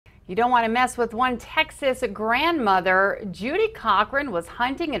You don't want to mess with one Texas grandmother. Judy Cochran was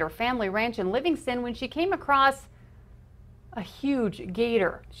hunting at her family ranch in Livingston when she came across a huge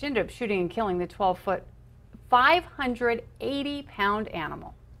gator. She ended up shooting and killing the 12-foot, 580-pound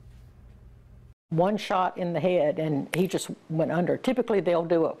animal. One shot in the head and he just went under. Typically they'll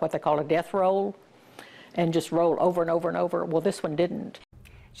do what they call a death roll and just roll over and over and over. Well, this one didn't.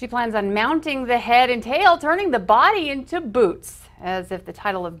 She plans on mounting the head and tail, turning the body into boots. As if the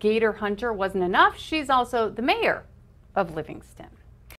title of Gator Hunter wasn't enough, she's also the mayor of Livingston.